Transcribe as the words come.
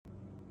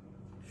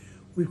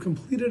We've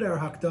completed our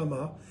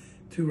Hakdama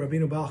to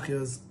Rabbeinu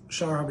Balchia's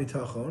Shiur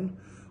Bitachon,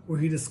 where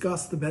he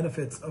discussed the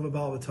benefits of a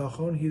Baal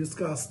Bitachon. He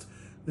discussed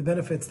the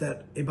benefits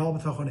that a Baal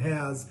Bitachon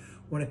has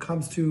when it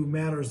comes to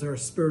matters that are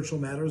spiritual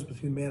matters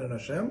between man and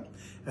Hashem,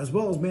 as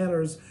well as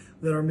matters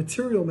that are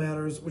material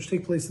matters which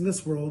take place in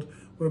this world,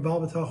 where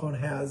Baal Bitachon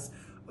has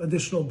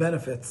additional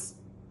benefits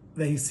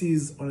that he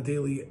sees on a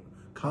daily,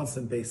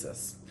 constant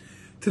basis.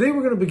 Today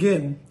we're going to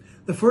begin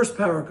the first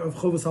parak of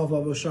Chovos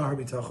Halvavos Shiur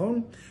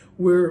Bitachon,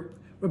 where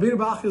Rabbeinu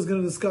Balchia is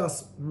going to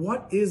discuss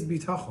what is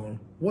Bitachon,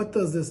 what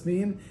does this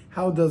mean,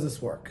 how does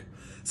this work.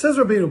 Says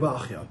Rabbeinu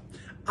Balchia,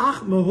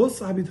 Ach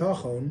mahus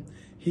habitachon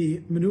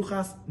hi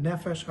menuchas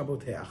nefesh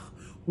haboteach.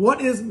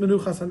 What is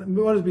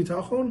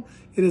Bitachon?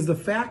 It is the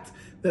fact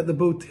that the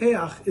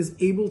boteach is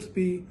able to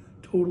be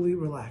totally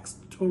relaxed,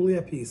 totally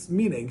at peace.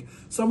 Meaning,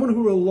 someone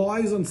who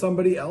relies on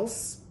somebody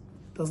else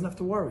doesn't have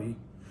to worry.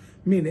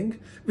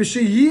 Meaning,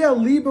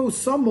 v'sheyiyeh libo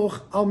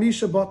samuch al mi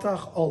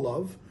shebatach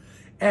olav,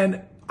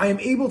 and I am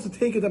able to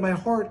take it that my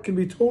heart can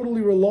be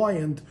totally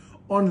reliant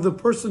on the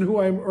person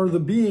or the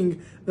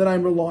being that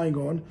I'm relying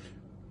on.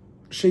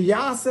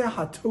 Sheyaseh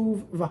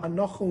hatov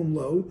v'hanachon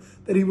lo,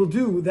 that he will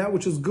do that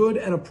which is good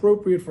and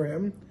appropriate for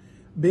him.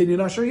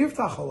 B'inyan asher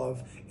yiftach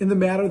alav, in the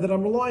matter that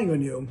I'm relying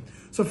on you.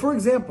 So, for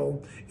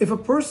example, if a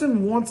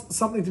person wants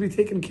something to be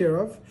taken care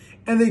of,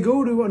 and they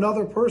go to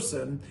another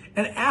person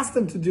and ask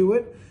them to do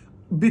it,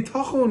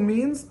 bitachon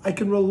means I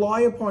can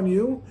rely upon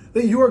you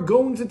that you are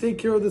going to take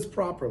care of this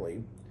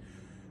properly.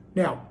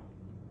 Now,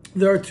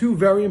 there are two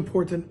very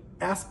important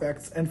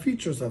aspects and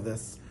features of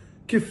this.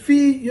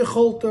 Kifi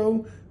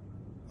yecholto,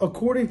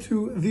 according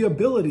to the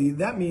ability,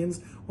 that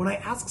means when I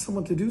ask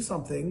someone to do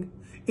something,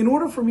 in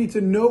order for me to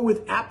know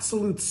with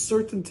absolute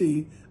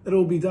certainty that it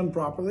will be done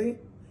properly, it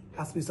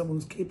has to be someone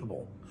who's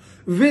capable.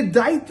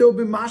 Vidaito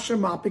b'masher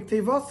mapik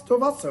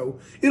tovaso.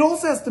 It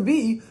also has to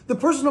be the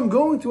person I'm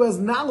going to has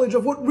knowledge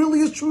of what really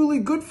is truly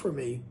good for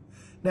me.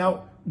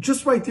 Now,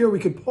 just right there we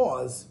could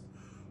pause.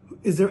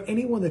 Is there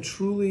anyone that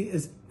truly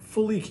is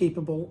fully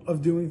capable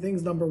of doing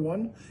things, number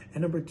one?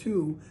 And number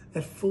two,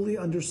 that fully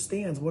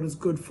understands what is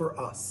good for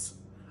us?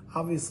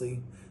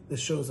 Obviously, this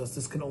shows us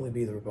this can only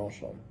be the Rebbe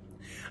Shalom.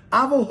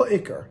 Aval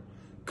ha'ikar,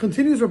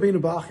 continues Rabbeinu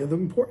Balchia, the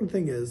important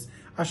thing is,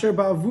 asher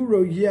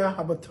ba'avuro yeh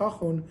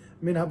habatachon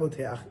min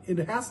haboteach. It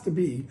has to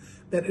be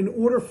that in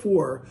order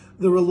for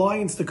the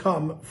reliance to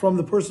come from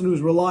the person who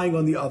is relying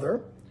on the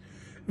other,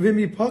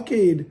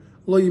 v'mipaked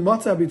lo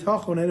yimatza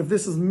bitachon, and if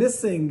this is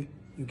missing,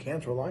 you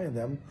can't rely on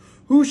them.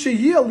 Hu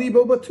sheyiyeh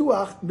libo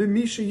batuach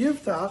b'mi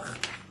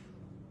sheyivtach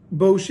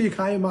bo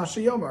sheyikayim ma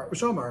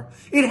sheyomar.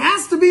 It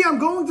has to be I'm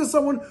going to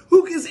someone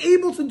who is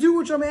able to do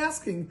what I'm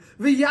asking.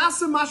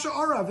 V'yaseh ma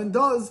she'arav, and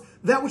does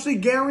that which they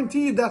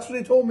guaranteed, that's what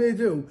they told me to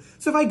do.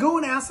 So if I go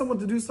and ask someone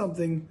to do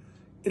something,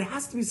 it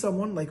has to be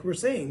someone, like we're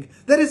saying,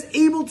 that is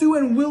able to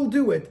and will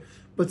do it.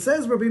 But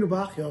says Rabbeinu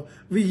Balchia,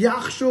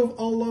 v'yachshov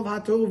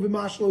olav hatov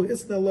v'mashlo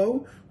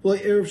hisnelo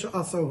v'le'erev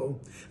she'asoho.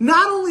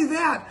 Not only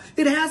that,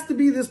 it has to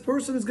be this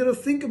person is going to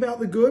think about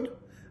the good,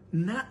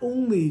 not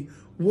only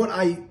what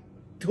I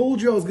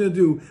told you I was going to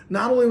do,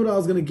 not only what I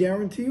was going to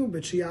guarantee you,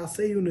 but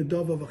she'aseyu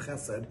nedava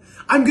v'chesed.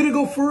 I'm going to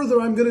go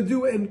further. I'm going to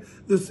do it in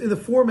the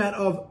format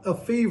of a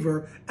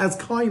favor as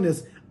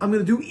kindness. I'm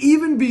going to do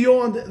even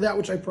beyond that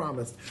which I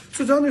promised.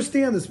 So to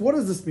understand this, what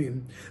does this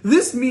mean?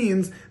 This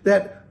means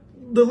that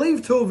the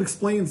Lev Tov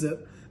explains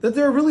it, that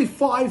there are really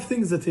 5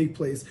 things that take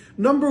place.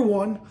 Number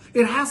one,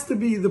 it has to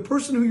be the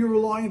person who you're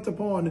reliant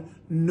upon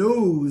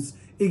knows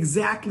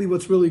exactly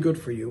what's really good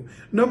for you.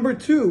 Number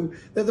 2,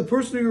 that the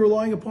person who you're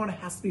relying upon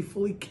has to be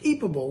fully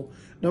capable.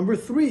 Number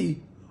 3,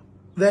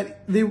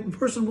 that the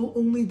person will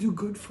only do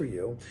good for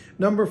you.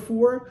 Number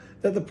 4,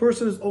 that the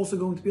person is also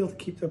going to be able to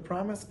keep their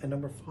promise. And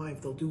number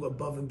 5, they'll do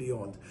above and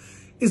beyond.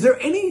 Is there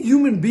any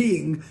human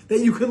being that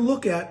you can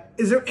look at?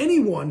 Is there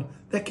anyone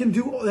that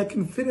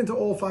can fit into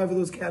all 5 of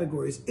those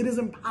categories? It is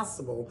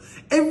impossible.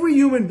 Every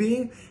human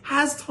being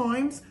has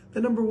times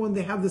that, number one,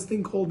 they have this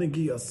thing called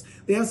negios.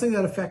 They have something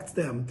that affects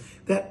them.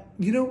 That,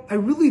 I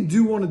really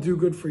do want to do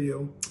good for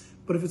you,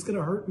 but if it's going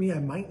to hurt me, I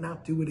might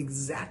not do it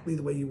exactly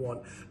the way you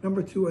want.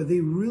 Number 2, are they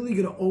really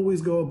going to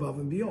always go above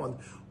and beyond?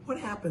 What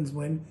happens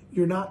when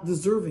you're not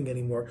deserving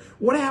anymore?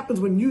 What happens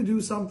when you do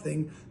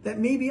something that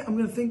maybe I'm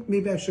going to think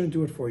maybe I shouldn't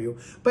do it for you?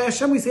 By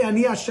Hashem we say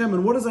Ani Hashem,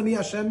 and what does Ani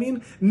Hashem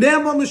mean?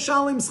 Ne'eman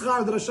l'shalim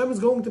schar, that Hashem is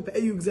going to pay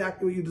you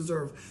exactly what you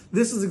deserve.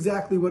 This is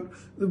exactly what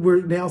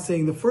we're now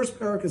saying. The first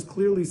parak is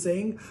clearly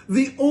saying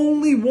the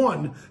only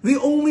one, the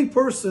only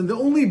person, the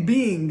only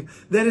being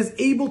that is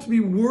able to be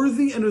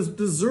worthy and is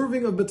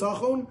deserving of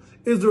bitachon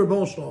is the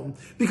Rebbe Shalom.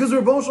 Because the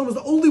Rebbe Shalom is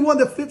the only one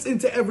that fits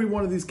into every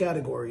one of these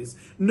categories.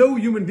 No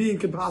human being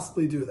can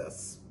possibly do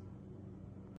this.